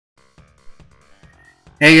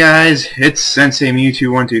Hey guys, it's Sensei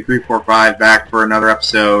Mewtwo12345 back for another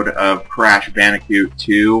episode of Crash Bandicoot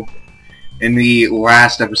 2. In the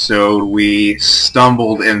last episode, we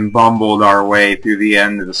stumbled and bumbled our way through the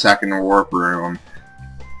end of the second warp room.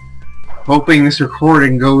 Hoping this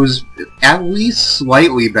recording goes at least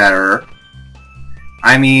slightly better.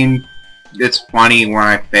 I mean, it's funny when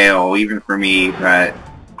I fail, even for me, but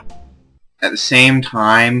at the same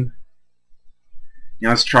time,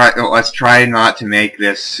 let's try not to make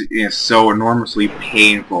this so enormously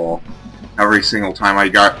painful every single time I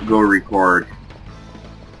go record.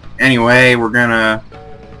 Anyway, we're gonna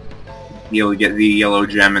be able to get the yellow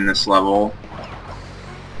gem in this level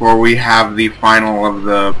before we have the final of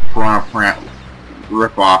the Piranha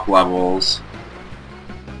ripoff levels.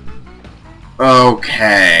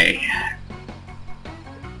 Okay.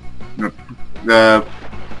 The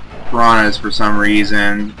piranhas, for some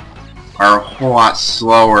reason, are a whole lot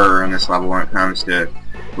slower in this level when it comes to...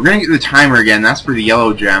 We're going to get the timer again, that's for the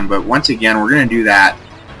yellow gem, but once again we're going to do that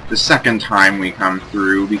the second time we come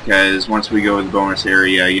through, because once we go to the bonus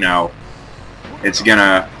area, it's going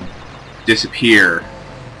to disappear.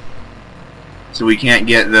 So we can't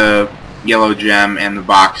get the yellow gem and the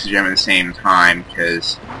box gem at the same time,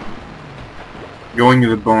 because getting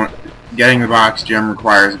the box gem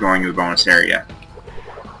requires going to the bonus area.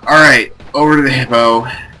 Alright, over to the hippo.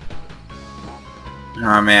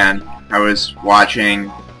 Oh man, I was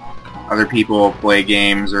watching other people play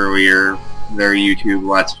games earlier, their YouTube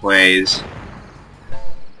Let's Plays.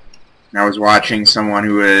 I was watching someone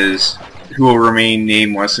who will remain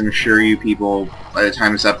nameless. I'm sure you people, by the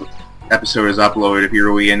time this episode is uploaded, if you're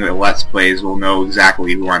really into the Let's Plays, will know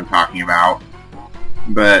exactly who I'm talking about.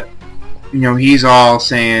 But, he's all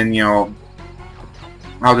saying, I'll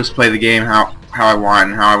just play the game how I want,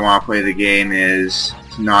 and how I want to play the game is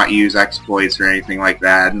to not use exploits or anything like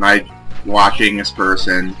that. And watching this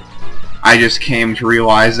person, I just came to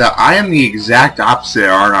realize that I am the exact opposite,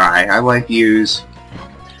 aren't I? I like to use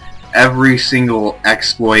every single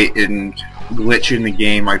exploit and glitch in the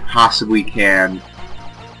game I possibly can.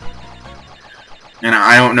 And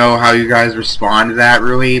I don't know how you guys respond to that,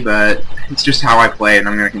 really, but it's just how I play, and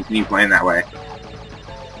I'm going to continue playing that way.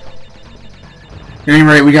 At any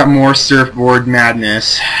rate, we got more surfboard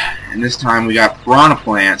madness, and this time we got piranha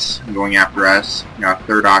plants going after us. We got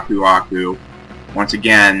third Aku. Once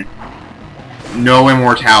again, no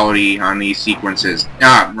immortality on these sequences.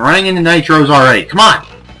 I'm running into nitros already. Come on!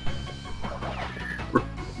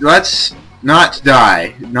 Let's not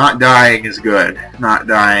die. Not dying is good. Not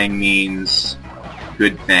dying means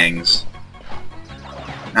good things.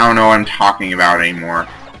 I don't know what I'm talking about anymore.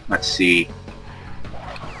 Let's see.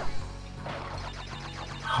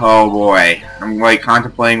 Oh boy, I'm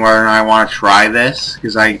contemplating whether or not I want to try this,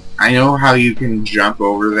 because I know how you can jump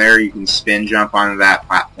over there. You can spin jump onto that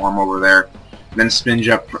platform over there, then spin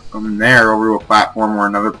jump from there over to a platform where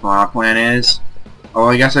another piranha plant is. Well,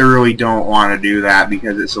 I guess I really don't want to do that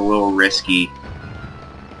because it's a little risky.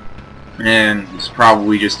 And it's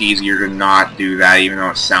probably just easier to not do that, even though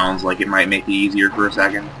it sounds like it might make it easier for a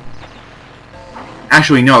second.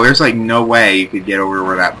 Actually, no, there's no way you could get over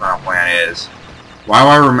where that piranha plant is.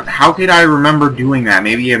 How could I remember doing that?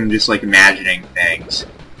 Maybe I'm just imagining things.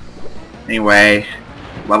 Anyway,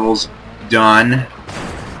 level's done.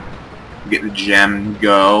 Get the gem,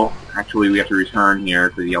 go. Actually, we have to return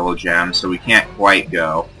here for the yellow gem, so we can't quite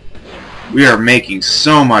go. We are making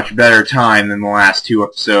so much better time than the last two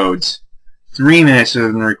episodes. 3 minutes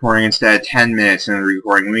of the recording instead of 10 minutes in the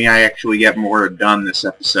recording. We might actually get more done this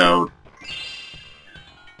episode.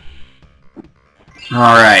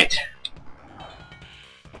 Alright.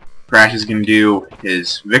 Crash is going to do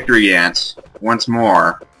his victory dance once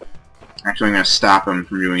more. Actually, I'm going to stop him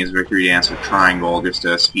from doing his victory dance with triangle just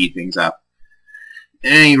to speed things up.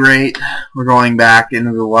 At any rate, we're going back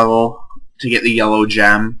into the level to get the yellow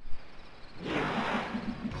gem.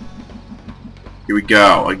 Here we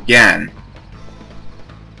go, again.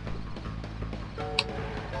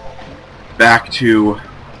 Back to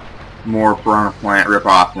more Piranha Plant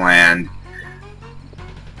ripoff land.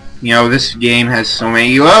 This game has so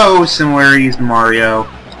many similarities to Mario.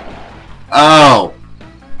 Oh!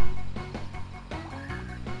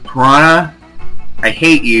 Piranha, I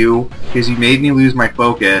hate you because you made me lose my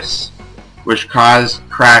focus, which caused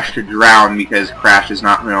Crash to drown because Crash does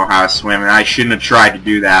not know how to swim, and I shouldn't have tried to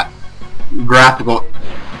do that. We're not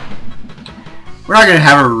going to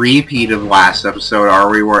have a repeat of last episode,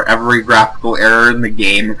 are we, where every graphical error in the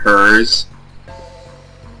game occurs?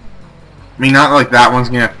 I mean, not like that one's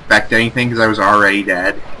going to affect anything because I was already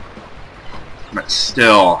dead. But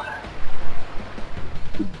still,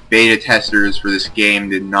 the beta testers for this game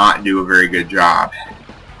did not do a very good job.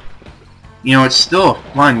 You know, it's still a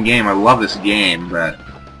fun game. I love this game, but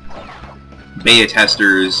beta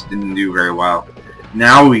testers didn't do very well.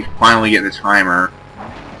 Now we finally get the timer.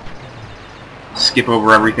 Skip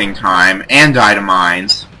over everything time, and die to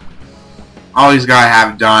mines. Always gotta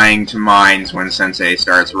have dying to mines when Sensei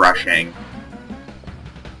starts rushing.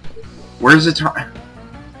 Where's the time?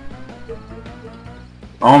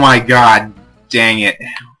 Oh my god, dang it.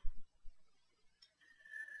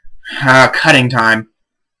 Cutting time.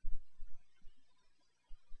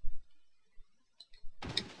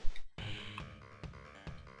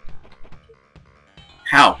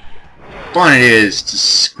 How fun it is to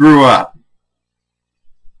screw up.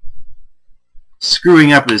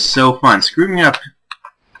 Screwing up is so fun. Screwing up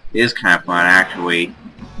is kind of fun, actually.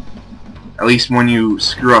 At least when you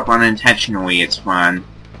screw up unintentionally, it's fun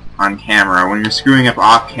on camera. When you're screwing up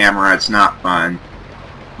off camera, it's not fun.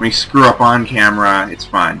 When you screw up on camera, it's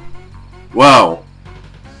fun. Whoa!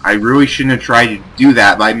 I really shouldn't have tried to do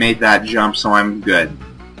that, but I made that jump, so I'm good.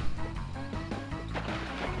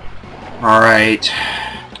 Alright.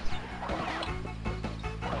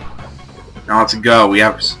 Now let's go. We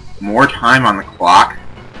have more time on the clock.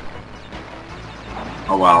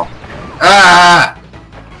 Oh well. Ah!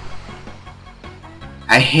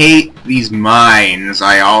 I hate these mines.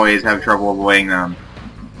 I always have trouble avoiding them.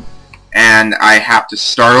 And I have to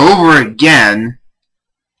start over again.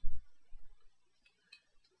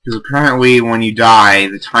 Because apparently when you die,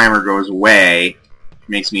 the timer goes away. It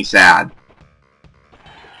makes me sad.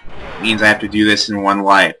 It means I have to do this in one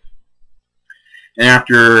life. And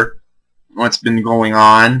after what's been going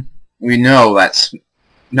on, we know that's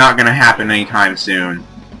not going to happen anytime soon.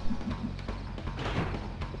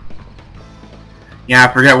 Yeah,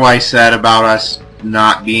 I forget what I said about us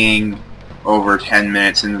not being over 10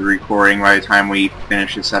 minutes into the recording by the time we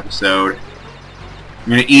finish this episode. I'm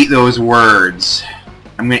going to eat those words.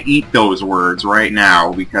 I'm going to eat those words right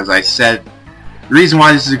now because I said... The reason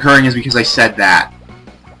why this is occurring is because I said that.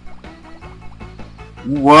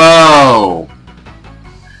 Whoa!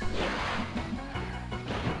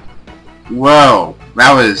 Whoa!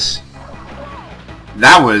 That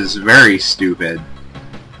was very stupid.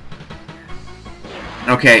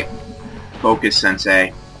 Okay. Focus,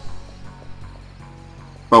 Sensei.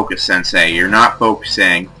 Focus, Sensei. You're not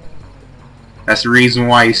focusing. That's the reason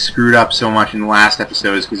why you screwed up so much in the last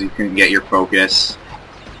episode, is because you couldn't get your focus.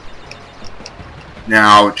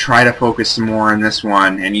 Now, try to focus some more in this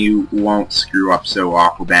one, and you won't screw up so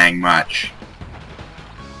awful dang much.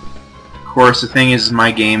 Of course, the thing is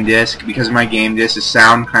my game disc. Because of my game disc, the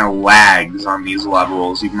sound kind of lags on these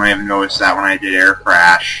levels. You might have noticed that when I did Air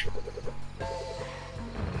Crash.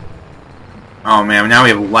 Oh man, now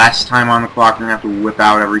we have less time on the clock. We're going to have to whip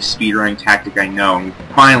out every speedrunning tactic I know. And we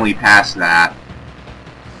finally passed that.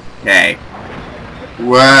 Okay.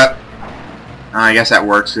 What? I guess that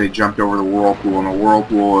works. They jumped over the whirlpool, and the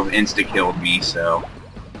whirlpool have insta-killed me, so...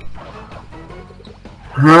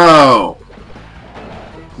 Oh!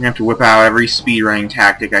 I'm going to have to whip out every speedrunning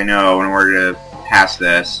tactic I know in order to pass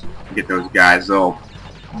this. Get those guys. They'll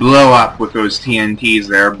blow up with those TNTs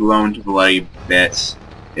there, blown to bloody bits.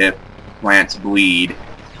 If plants bleed.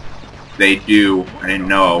 They do. I didn't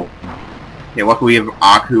know. Okay, luckily we have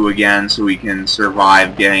Aku again, so we can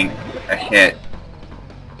survive getting a hit.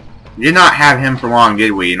 We did not have him for long,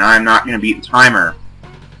 did we? And I'm not going to beat the timer.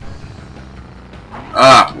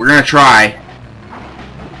 We're going to try.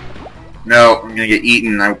 No, I'm going to get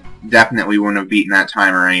eaten. I definitely wouldn't have beaten that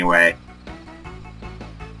timer anyway.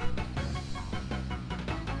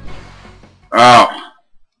 Oh.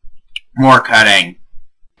 More cutting.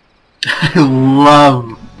 I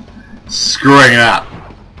love screwing up.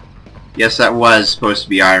 Yes, that was supposed to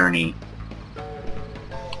be irony.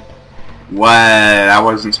 What? That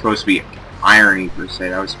wasn't supposed to be irony, per se.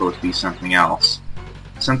 That was supposed to be something else.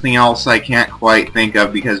 Something else I can't quite think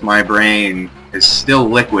of because my brain is still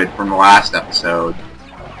liquid from the last episode.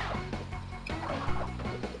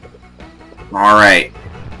 Alright.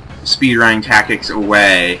 Speedrunning tactics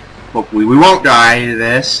away. Hopefully we won't die to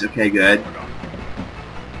this. Okay, good.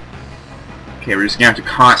 Okay, we're just going to have to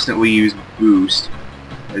constantly use boost.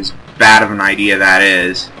 As bad of an idea that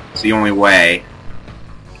is. It's the only way.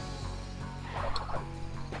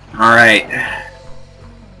 Alright.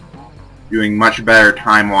 Doing much better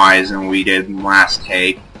time-wise than we did in the last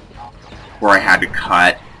take. Before I had to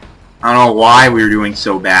cut. I don't know why we were doing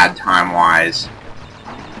so bad time-wise.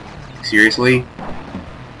 Seriously?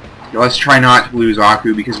 Okay, let's try not to lose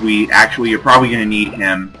Aku because we actually are probably going to need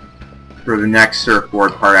him for the next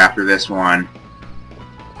surfboard part after this one.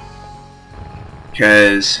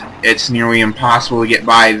 Because it's nearly impossible to get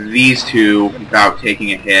by these two without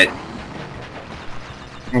taking a hit.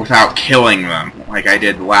 without killing them, like I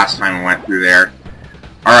did the last time I went through there.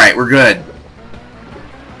 Alright, we're good.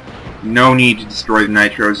 No need to destroy the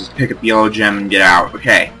nitros, just pick up the yellow gem and get out.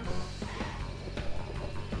 Okay.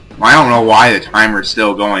 Well, I don't know why the timer's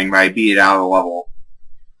still going, but I beat it out of the level.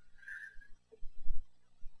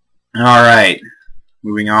 Alright.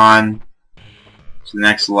 Moving on to the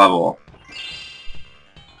next level.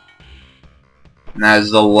 And that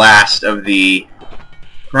is the last of the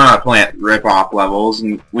Piranha Plant rip-off levels,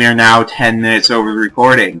 and we are now 10 minutes over the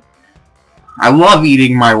recording. I love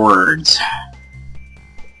eating my words.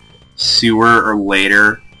 Sewer or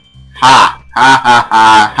later. Ha! Ha ha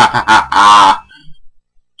ha ha ha ha ha!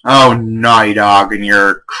 Oh, Naughty Dog and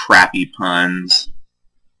your crappy puns.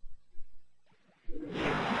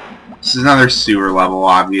 This is another sewer level,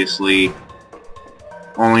 obviously.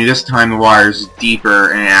 Only this time the water's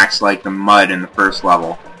deeper and it acts like the mud in the first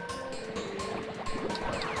level.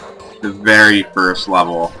 The very first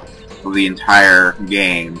level of the entire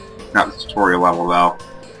game. Not the tutorial level, though.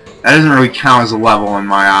 That doesn't really count as a level in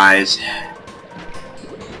my eyes.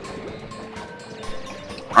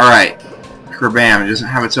 Alright. Kerbam. It doesn't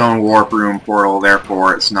have its own warp room portal,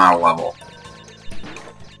 therefore it's not a level.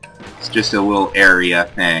 It's just a little area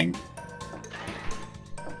thing.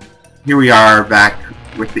 Here we are, back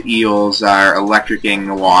with the eels are electricking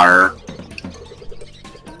the water.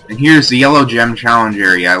 And here's the yellow gem challenge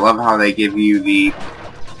area. I love how they give you the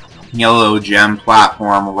yellow gem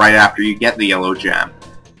platform right after you get the yellow gem.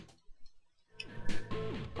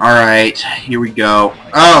 Alright, here we go.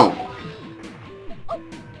 Oh!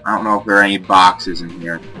 I don't know if there are any boxes in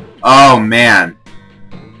here. Oh, man.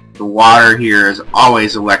 The water here is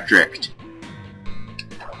always electric.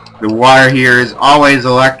 The water here is always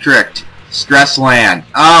electric. Stress land.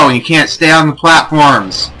 Oh, and you can't stay on the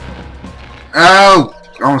platforms. Oh!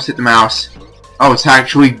 Almost hit the mouse. Oh, it's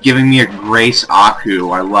actually giving me a Grace Aku.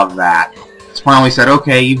 I love that. It's finally said,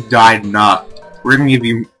 okay, you've died enough. We're going to give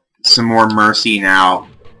you some more mercy now.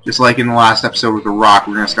 Just like in the last episode with the rock,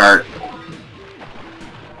 we're going to start...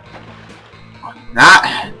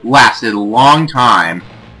 That lasted a long time.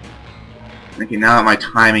 Okay, now that my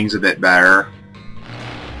timing's a bit better.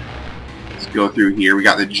 Let's go through here. We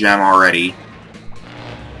got the gem already.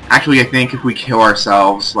 Actually, I think if we kill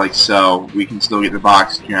ourselves, like so, we can still get the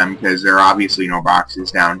box gem, because there are obviously no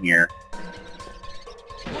boxes down here.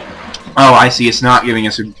 Oh, I see. It's not giving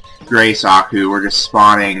us a Grace Aku. We're just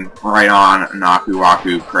spawning right on an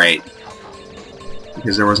Aku crate.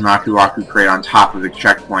 Because there was an Aku crate on top of the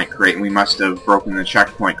checkpoint crate, and we must have broken the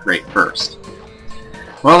checkpoint crate first.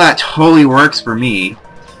 Well, that totally works for me.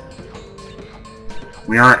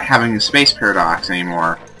 We aren't having the space paradox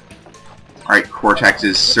anymore. Alright,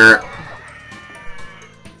 Cortex's sir.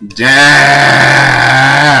 Duh!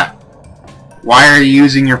 Why are you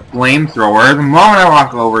using your flamethrower the moment I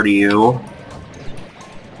walk over to you?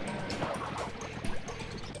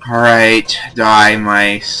 Alright, die,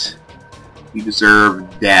 mice. You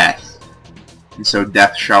deserve death. And so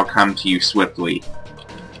death shall come to you swiftly.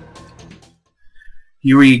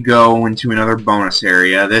 Here we go into another bonus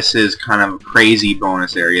area. This is kind of a crazy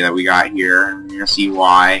bonus area that we got here. And you're going to see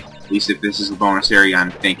why. At least if this is the bonus area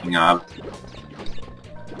I'm thinking of.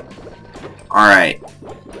 Alright.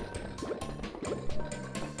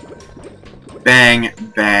 Bang,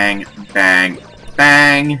 bang, bang,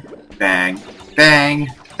 bang, bang, bang,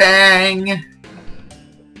 bang.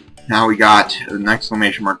 Now we got an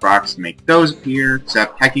exclamation mark box to make those appear.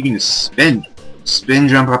 Except, heck, you can just spin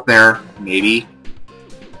jump up there, maybe.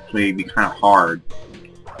 Actually, it'd be kind of hard.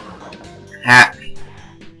 Heck.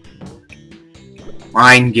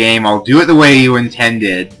 Fine game, I'll do it the way you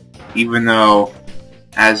intended. Even though,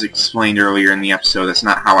 as explained earlier in the episode, that's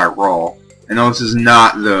not how I roll. I know this is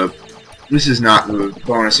not the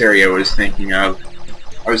bonus area I was thinking of.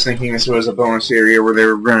 I was thinking this was a bonus area where they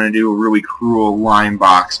were going to do a really cruel line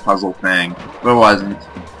box puzzle thing. But it wasn't.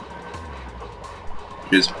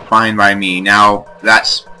 Which is fine by me. Now,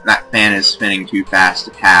 that fan is spinning too fast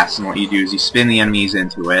to pass, and what you do is you spin the enemies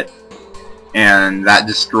into it, and that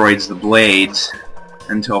destroys the blades,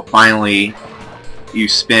 until finally you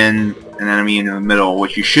spin an enemy into the middle,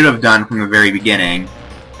 which you should have done from the very beginning,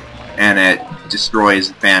 and it destroys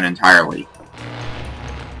the fan entirely.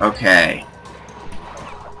 Okay.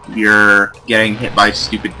 You're getting hit by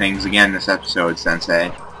stupid things again this episode, Sensei.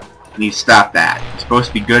 You need to stop that. You're supposed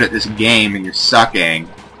to be good at this game, and you're sucking.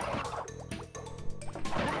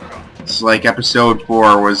 It's like episode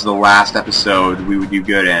 4 was the last episode we would do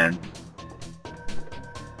good in.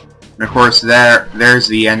 And of course, there's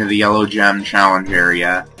the end of the yellow gem challenge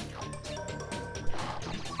area.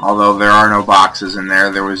 Although there are no boxes in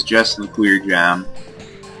there, there was just the clear gem.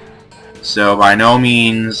 So by no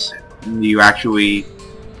means you actually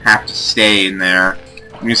have to stay in there.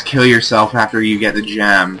 You just kill yourself after you get the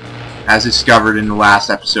gem. As discovered in the last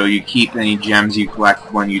episode, you keep any gems you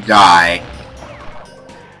collect when you die.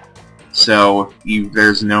 So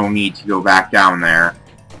there's no need to go back down there.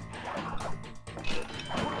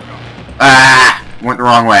 Ah! Went the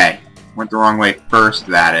wrong way. Went the wrong way first,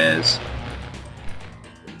 that is.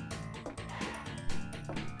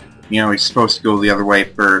 You know, he's supposed to go the other way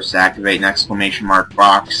first. Activate an exclamation mark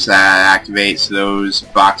box that activates those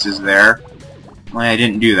boxes there. Well, I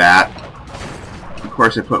didn't do that. Of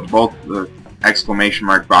course, I put both the exclamation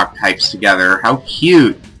mark box types together. How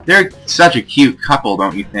cute! They're such a cute couple,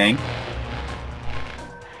 don't you think?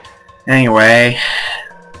 Anyway,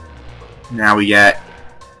 now we get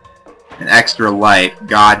an extra life.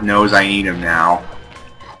 God knows I need him now.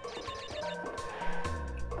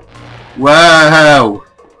 Whoa!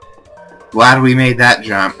 Glad we made that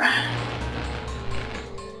jump.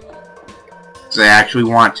 So I actually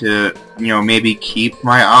want to, you know, maybe keep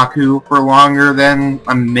my Aku for longer than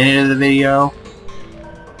a minute of the video.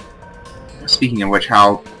 Speaking of which,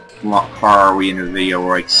 how far are we into the video?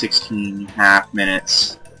 We're like 16.5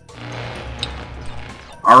 minutes.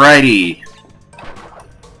 Alrighty.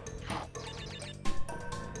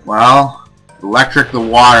 Well, electric the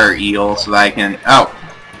water eel so that I can... Oh!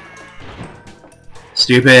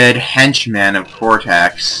 Stupid henchman of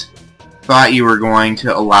Cortex. Thought you were going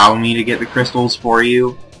to allow me to get the crystals for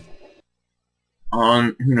you.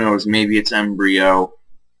 Who knows, maybe it's Embryo.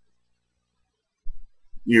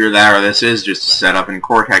 Either that or this is just a setup and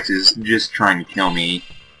Cortex is just trying to kill me.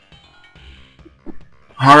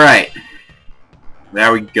 Alright.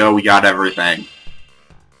 There we go, we got everything.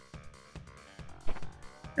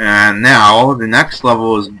 And now, the next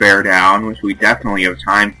level is Bear Down, which we definitely have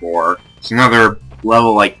time for. It's another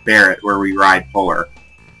level like Barrett, where we ride Fuller.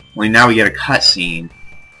 Only now we get a cutscene.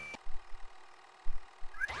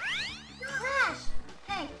 Crash!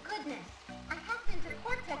 Thank goodness. I hacked into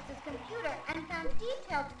Cortex's computer and found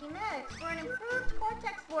detailed schematics for an improved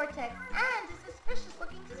Cortex Vortex and a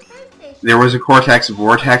suspicious-looking space station. There was a Cortex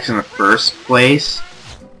Vortex in the first place?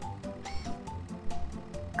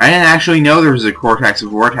 I didn't actually know there was a Cortex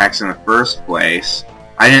Vortex in the first place.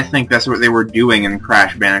 I didn't think that's what they were doing in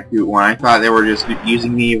Crash Bandicoot 1. I thought they were just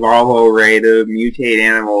using the Evolvo Ray to mutate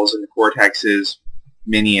animals into Cortex's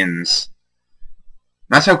minions.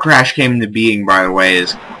 That's how Crash came into being, by the way,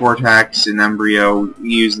 is Cortex and Embryo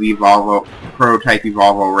used the prototype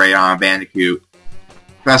Evolvo Ray on Bandicoot.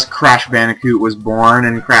 Thus Crash Bandicoot was born,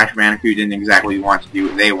 and Crash Bandicoot didn't exactly want to do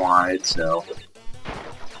what they wanted, so...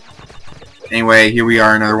 Anyway, here we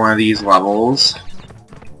are, another one of these levels.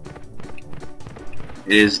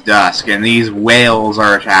 It is dusk, and these whales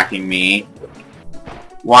are attacking me.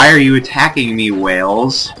 Why are you attacking me,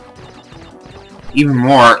 whales? Even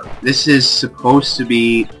more, this is supposed to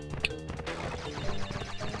be...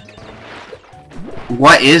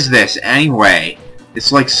 What is this, anyway?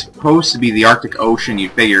 It's like supposed to be the Arctic Ocean, you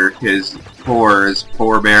figure, because polar is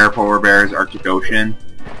polar bear is Arctic Ocean.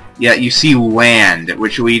 Yet you see land,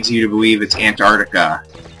 which leads you to believe it's Antarctica.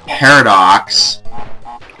 Paradox.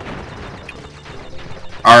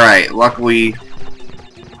 Alright, luckily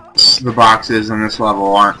the boxes in this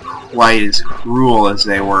level aren't quite as cruel as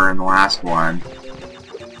they were in the last one.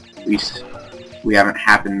 At least we haven't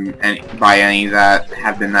happened by any that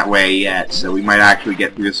have been that way yet, so we might actually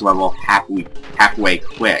get through this level halfway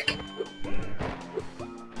quick.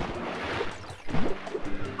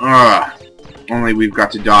 Ugh. Only we've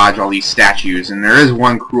got to dodge all these statues, and there is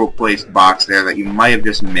one cruel placed box there that you might have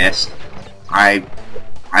just missed. I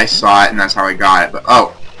saw it, and that's how I got it, but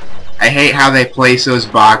oh! I hate how they place those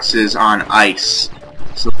boxes on ice.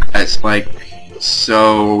 So it's like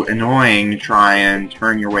so annoying to try and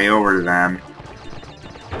turn your way over to them.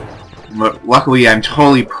 But luckily I'm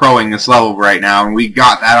totally proing this level right now, and we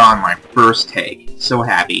got that on my first take. So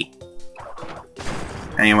happy.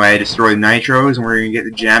 Anyway, destroy the nitros, and we're gonna get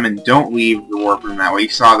the gem, and don't leave the warp room that way. You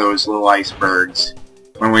saw those little icebergs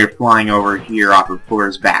when we were flying over here off of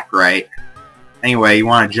Fuller's back, right? Anyway, you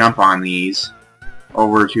want to jump on these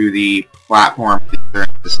over to the platform in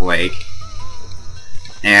this lake.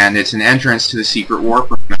 And it's an entrance to the secret warp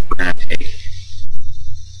room that we're going to take.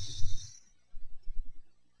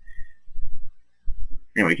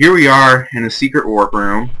 Anyway, here we are in the secret warp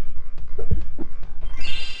room.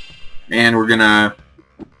 And we're going to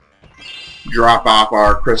drop off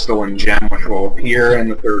our crystal and gem, which will appear in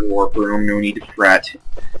the third warp room. No need to fret.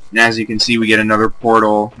 And as you can see, we get another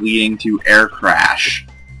portal leading to Air Crash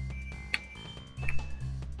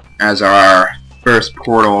as our first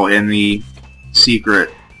portal in the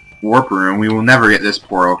secret warp room, we will never get this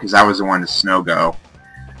portal because that was the one to snow go.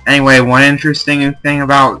 Anyway, one interesting thing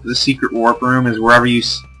about the secret warp room is wherever you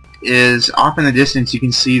is off in the distance, you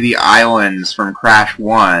can see the islands from Crash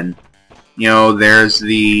 1. You know, there's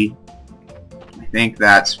the, I think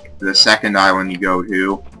that's the second island you go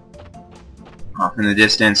to. Off in the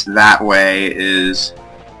distance that way is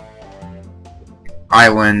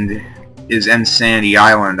Insanity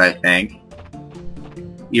Island, I think.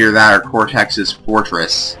 Either that or Cortex's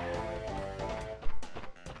Fortress.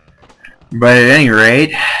 But at any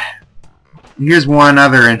rate, here's one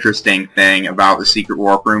other interesting thing about the secret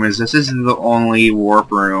warp room is this isn't the only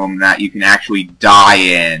warp room that you can actually die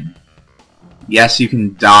in. Yes, you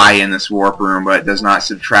can die in this warp room, but it does not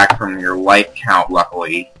subtract from your life count,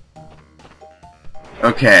 luckily.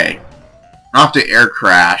 Okay, off to Air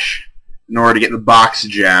Crash in order to get the box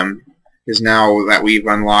gem, because now that we've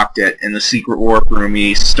unlocked it in the secret warp room,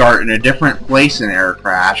 we start in a different place in Air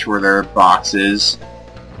Crash where there are boxes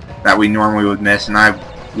that we normally would miss, and I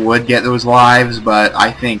would get those lives, but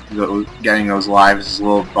I think getting those lives is a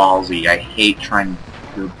little ballsy. I hate trying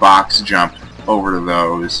to box jump over to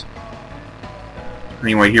those.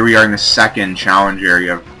 Anyway, here we are in the second challenge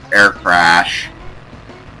area of Air Crash.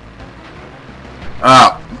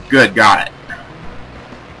 Oh, good, got it.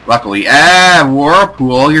 Luckily,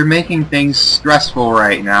 Whirlpool, you're making things stressful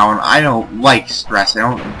right now, and I don't like stress. I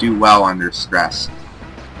don't do well under stress.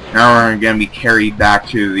 Now we're going to be carried back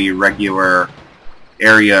to the regular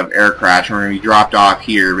area of Air Crash. We're going to be dropped off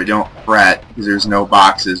here, but don't fret, because there's no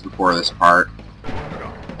boxes before this part.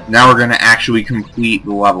 Now we're going to actually complete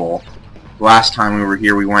the level. Last time we were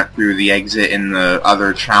here, we went through the exit in the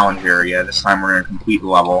other challenge area. This time we're going to complete the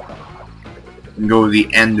level and go to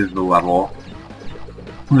the end of the level.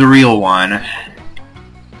 The real one.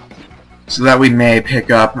 So that we may pick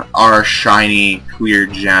up our shiny, clear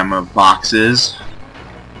gem of boxes.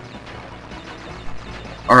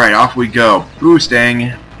 Alright, off we go.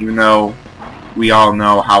 Boosting, even though we all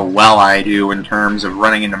know how well I do in terms of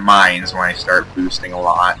running into mines when I start boosting a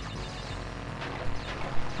lot.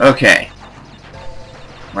 Okay.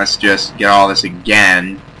 Let's just get all this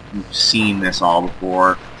again. We've seen this all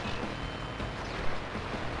before.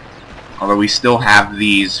 Although we still have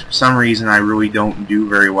these. For some reason I really don't do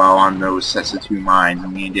very well on those sets of 2 mines. I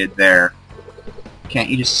mean, you did there. Can't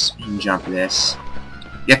you just spin jump this?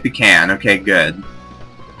 Yep, you can. Okay, good.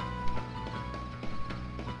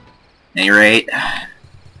 At any rate,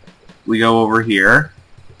 we go over here.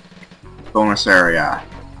 Bonus area.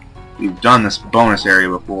 We've done this bonus area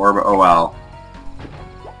before, but oh well.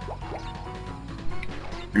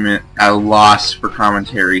 I mean, at a loss for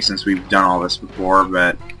commentary since we've done all this before,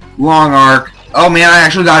 but long arc. Oh man, I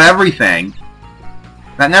actually got everything.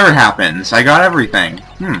 That never happens. I got everything.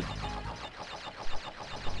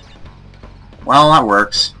 Well, that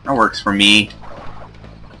works. That works for me.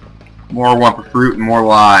 More Wumpa Fruit and more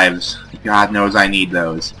lives. God knows I need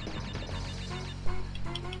those.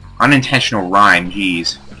 Unintentional rhyme,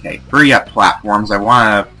 jeez. Okay, hurry up, platforms. I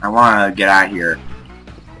wanna get out of here.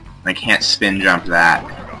 I can't spin jump that.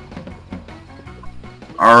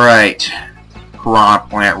 Alright. Piranha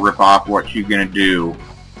Plant Ripoff, what you gonna do?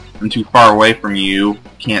 I'm too far away from you.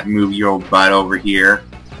 Can't move your old butt over here.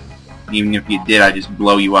 Even if you did, I'd just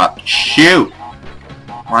blow you up. Shoot!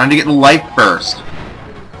 Wanted to get the life first.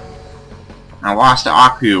 I lost to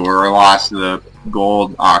Aku, or I lost the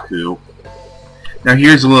gold Aku. Now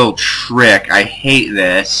here's a little trick. I hate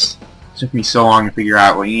this. It took me so long to figure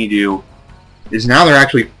out what you need to do. Is now they're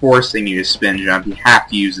actually forcing you to spin jump. You have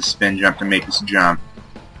to use the spin jump to make this jump.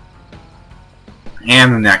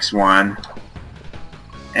 And the next one.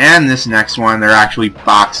 And this next one, they're actually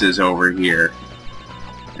boxes over here.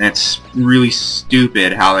 And it's really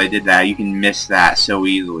stupid how they did that. You can miss that so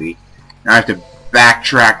easily. Now I have to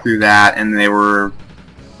backtrack through that, and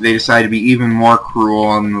they decided to be even more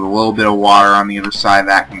cruel, and with a little bit of water on the other side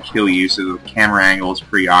that can kill you, so the camera angle is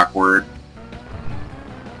pretty awkward.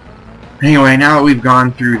 Anyway, now that we've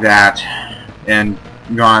gone through that and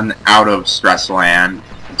gone out of Stress Land,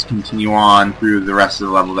 let's continue on through the rest of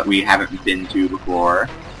the level that we haven't been to before.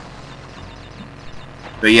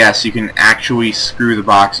 But yes, you can actually screw the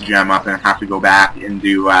box gem up and have to go back and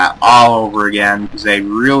do all over again because they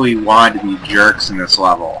really wanted to be jerks in this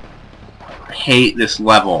level. I hate this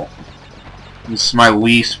level. This is my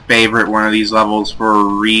least favorite one of these levels for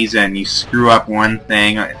a reason. You screw up one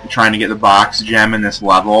thing trying to get the box gem in this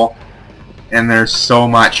level, and there's so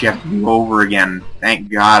much you have to do over again.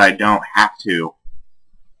 Thank God I don't have to.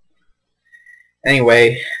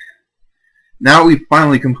 Anyway, now we've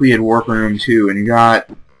finally completed Warp Room 2 and got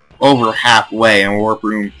over halfway in Warp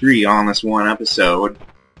Room 3 on this one episode.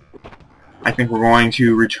 I think we're going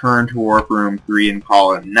to return to Warp Room 3 and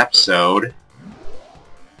call it an episode.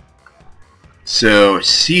 So,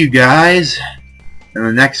 see you guys in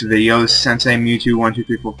the next video. This is Sensei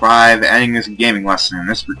Mewtwo12345 ending this gaming lesson.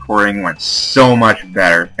 This recording went so much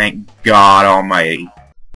better. Thank God Almighty.